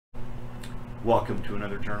Welcome to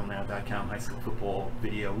another JournalNow.com high school football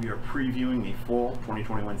video. We are previewing the fall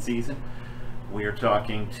 2021 season. We are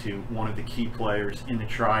talking to one of the key players in the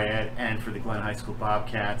triad and for the Glen High School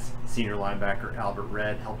Bobcats, senior linebacker Albert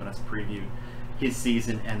Red, helping us preview his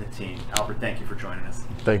season and the team. Albert, thank you for joining us.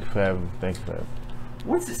 Thank you for having me. Thanks for having me.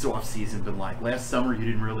 What's this off season been like? Last summer you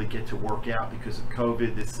didn't really get to work out because of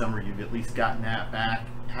COVID. This summer you've at least gotten that back.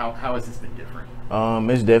 How has this been different?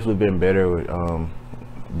 It's definitely been better with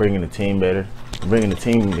bringing the team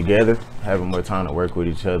together, having more time to work with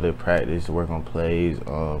each other, practice, work on plays,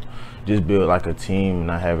 just build like a team and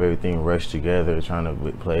not have everything rushed together, trying to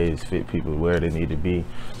with plays fit people where they need to be.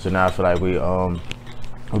 So now I feel like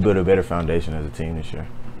we built a better foundation as a team this year.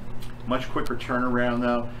 Much quicker turnaround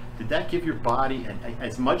though. Did that give your body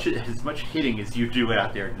as much hitting as you do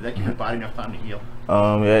out there? Did that give your body enough time to heal?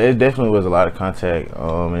 Yeah, it definitely was a lot of contact,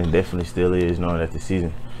 and it definitely still is, knowing that the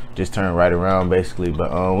season just turned right around basically.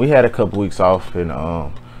 But we had a couple weeks off, and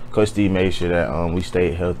Coach Steve made sure that we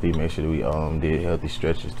stayed healthy, made sure that we did healthy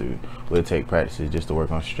stretches. We'll take practices just to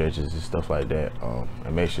work on stretches and stuff like that,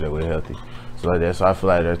 and make sure that we're healthy. So I feel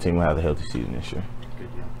like our team will have a healthy season this year.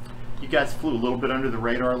 Good deal. You guys flew a little bit under the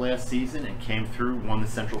radar last season and came through, won the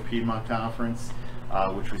Central Piedmont Conference,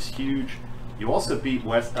 which was huge. You also beat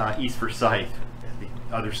East Forsyth, the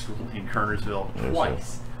other school in Kernersville,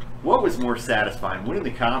 twice. What was more satisfying, winning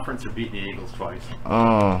the conference or beating the Eagles twice?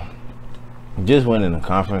 Just winning the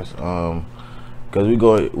conference. Cause we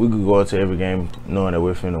could go into every game knowing that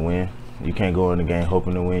we're finna win. You can't go in the game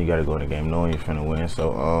hoping to win. You got to go in the game knowing you're finna win.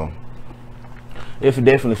 So it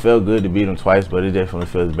definitely felt good to beat them twice, but it definitely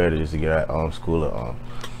feels better just to get our school a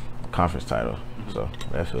conference title. So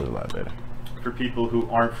that feels a lot better. For people who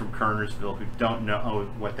aren't from Kernersville, who don't know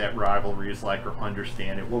what that rivalry is like or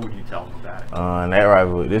understand it, what would you tell them about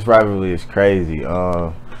it? This rivalry is crazy.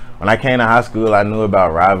 When I came to high school, I knew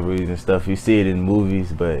about rivalries and stuff. You see it in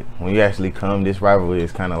movies, but when you actually come, this rivalry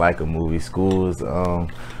is kind of like a movie. Schools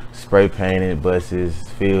spray painted, buses,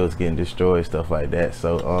 fields getting destroyed, stuff like that.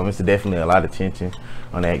 So it's definitely a lot of tension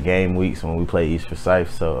on that game weeks when we play East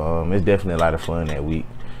Forsyth. So it's definitely a lot of fun that week.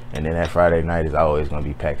 And then that Friday night is always going to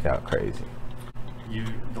be packed out crazy.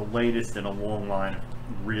 The latest in a long line of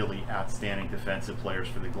really outstanding defensive players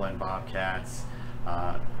for the Glen Bobcats.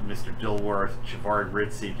 Mr. Dilworth, Javari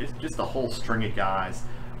Ritzy, just a whole string of guys.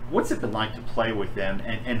 What's it been like to play with them,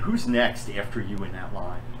 and who's next after you in that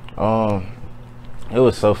line? It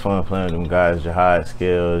was so fun playing with them guys, Jahad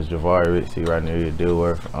Scales, Javari Ritzy, right near your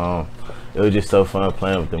Dilworth. It was just so fun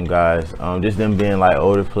playing with them guys. Just them being like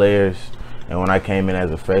older players, and when I came in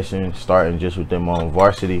as a freshman, starting just with them on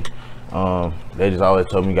varsity, they just always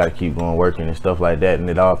told me you got to keep going working and stuff like that, and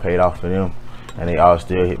it all paid off for them. And they all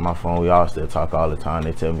still hit my phone. We all still talk all the time.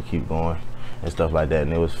 They tell me keep going and stuff like that,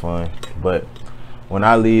 and it was fun. But when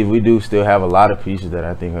I leave, we do still have a lot of pieces that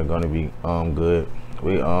I think are going to be good.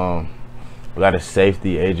 We got a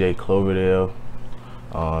safety, AJ Cloverdale.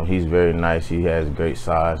 He's very nice. He has great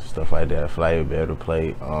size, stuff like that. I feel like he'll be able to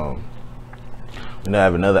play. We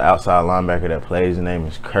have another outside linebacker that plays. His name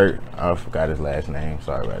is Kurt. I forgot his last name.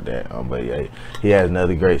 Sorry about that. But yeah, he has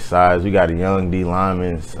another great size. We got a young D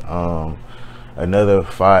lineman. Another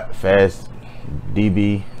fast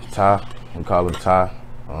DB, Ty. We call him Ty.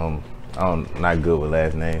 I'm not good with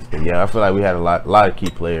last names, but yeah, I feel like we had a lot of key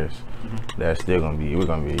players that are still gonna be. We're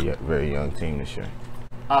gonna be a very young team this year.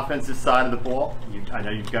 Offensive side of the ball, I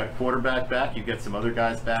know you've got a quarterback back. You've got some other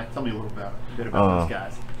guys back. Tell me a bit about those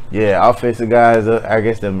guys. Yeah, offensive guys, I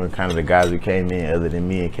guess them are kind of the guys who came in other than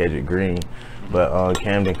me and Kedrick Green. But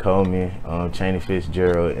Camden Coleman, Chaney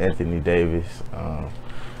Fitzgerald, Anthony Davis,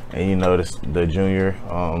 and you know the junior,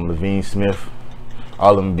 Levine Smith,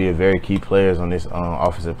 all of them be very key players on this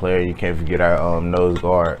offensive player. You can't forget our nose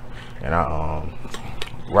guard and our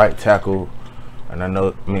right tackle, and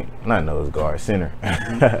not nose guard, center.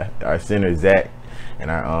 Our center, Zach,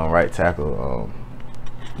 and our right tackle,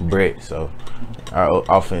 Brett. So our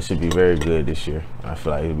offense should be very good this year. I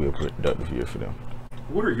feel like it'll be a productive year for them.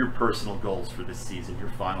 What are your personal goals for this season, your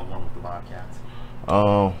final one with the Bobcats?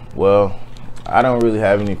 Well, I don't really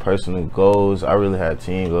have any personal goals. I really had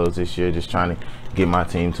team goals this year, just trying to get my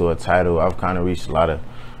team to a title. I've kind of reached a lot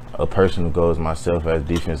of personal goals myself as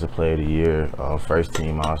Defensive Player of the Year, first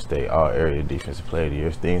team All-State, All-Area Defensive Player of the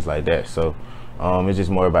Year, things like that. So it's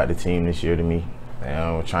just more about the team this year to me.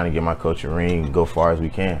 And we're trying to get my coach a ring and go far as we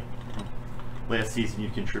can. Last season you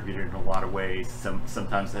contributed in a lot of ways.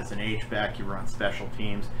 Sometimes as an H-back, you were on special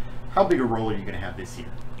teams. How big a role are you going to have this year?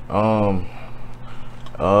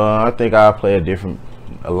 I think I'll play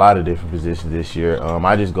a lot of different positions this year.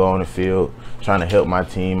 I just go on the field trying to help my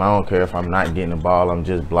team. I don't care if I'm not getting the ball, I'm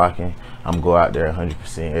just blocking. I'm go out there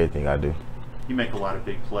 100% everything I do. You make a lot of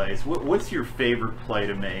big plays. What's your favorite play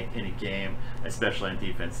to make in a game, especially on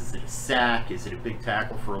defense? Is it a sack? Is it a big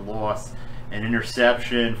tackle for a loss? An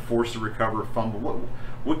interception? Force to recover a fumble?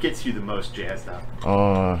 What gets you the most jazzed up?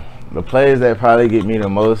 The plays that probably get me the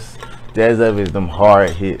most jazzed up is them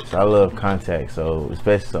hard hits. I love contact, so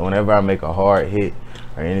especially whenever I make a hard hit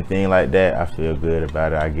or anything like that, I feel good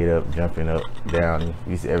about it. I get up, jumping up, down.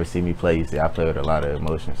 You ever see me play, you see I play with a lot of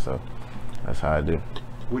emotion, so that's how I do.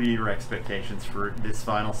 What are your expectations for this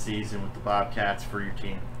final season with the Bobcats for your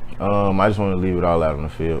team? I just want to leave it all out on the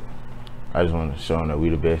field. I just want to show them that we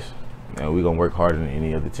the best, and we're going to work harder than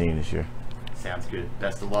any other team this year. Sounds good.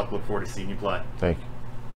 Best of luck. Look forward to seeing you play. Thank you.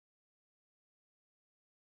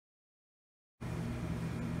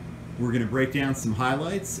 We're going to break down some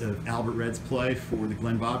highlights of Albert Red's play for the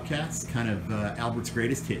Glen Bobcats, kind of Albert's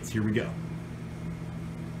greatest hits. Here we go.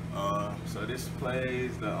 So this play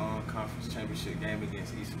is the conference championship game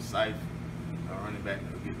against East-Forsyth. Running back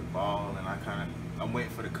will get the ball, and I'm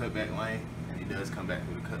waiting for the cutback lane, and he does come back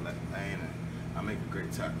with the cutback lane, and I make a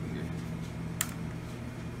great tackle here.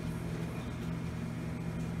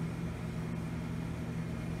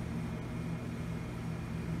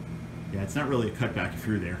 Yeah, it's not really a cutback if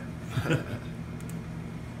you're there.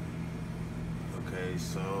 Okay,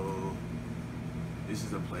 so this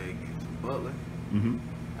is a play against Butler. Mm-hmm.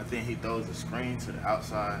 I think he throws a screen to the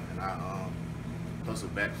outside, and I post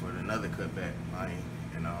it back for another cutback lane,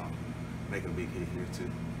 and make a big hit here too.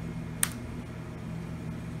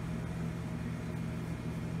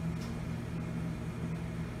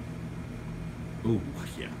 Oh,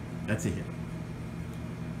 yeah, that's a hit.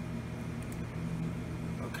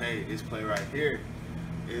 Okay, this play right here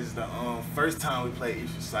is the first time we played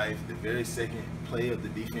East-Forsyth, the very second play of the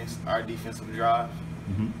defense, our defensive drive.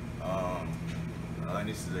 Mm-hmm. And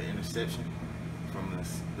this is an interception from the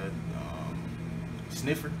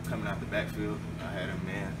sniffer coming out the backfield. I had him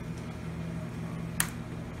man.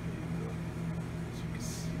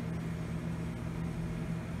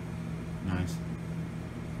 Nice.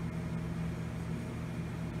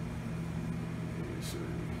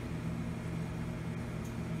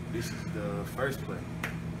 This is the first play.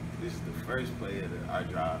 This is the first play of our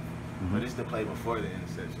drive. Mm-hmm. But this is the play before the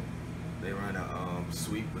interception. They run a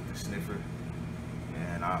sweep with the sniffer,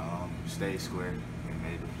 and I stayed square and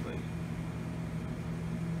made the play.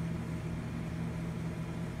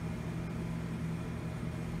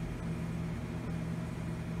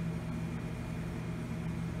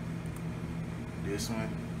 This one,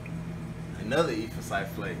 another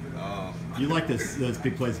East-Forsyth play. You like those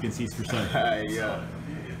big plays against East-Forsyth? Yeah.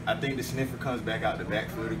 I think the sniffer comes back out the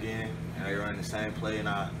backfield again, and they run the same play, and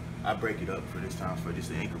I break it up for this time for just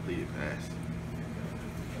an incompleted pass.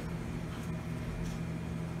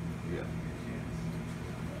 Yeah.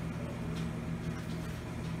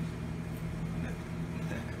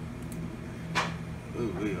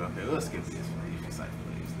 Ooh, okay, let's skip this one. East-Forsyth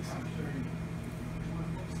plays.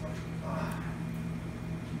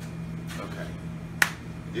 Okay.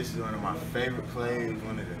 This is one of my favorite plays,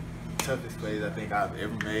 one of the toughest plays I think I've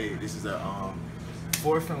ever made. This is a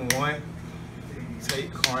 4th and 1,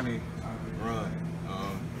 take corner run.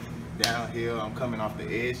 Downhill, I'm coming off the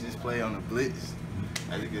edge this play on the blitz.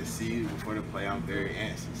 As you can see before the play, I'm very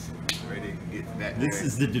anxious, ready to get back there. This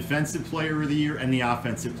is the defensive player of the year and the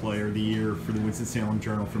offensive player of the year for the Winston-Salem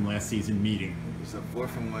Journal from last season meeting. It's a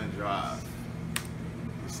 4th and 1 drive.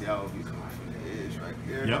 You see how we come from the edge right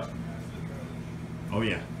here? Yep. Oh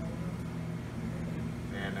yeah.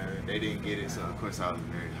 And they didn't get it, so of course I was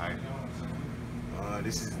very hyped.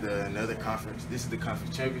 This is another conference. This is the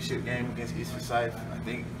conference championship game against East-Forsyth. I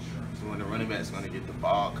think so when the running back's going to get the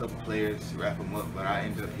ball, a couple players to wrap them up, but I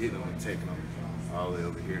ended up hitting them and taking them all the way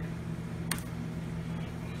over here.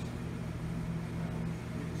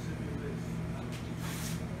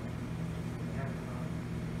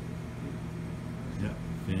 Yep,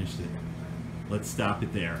 finished it. Let's stop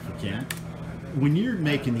it there if we can. When you're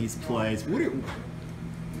making these plays,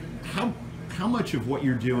 how much of what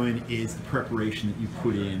you're doing is the preparation that you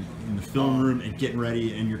put in the film room and getting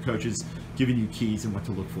ready, and your coaches giving you keys and what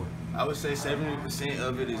to look for? I would say 70%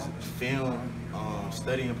 of it is film,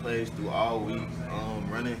 studying plays through all week,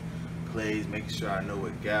 running plays, making sure I know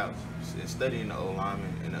what gaps, and studying the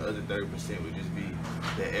O-lineman, and the other 30% would just be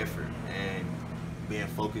the effort and being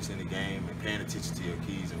focused in the game and paying attention to your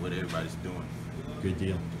keys and what everybody's doing. Good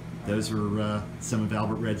deal. Those were some of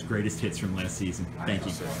Albert Red's greatest hits from last season. Thank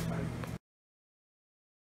you.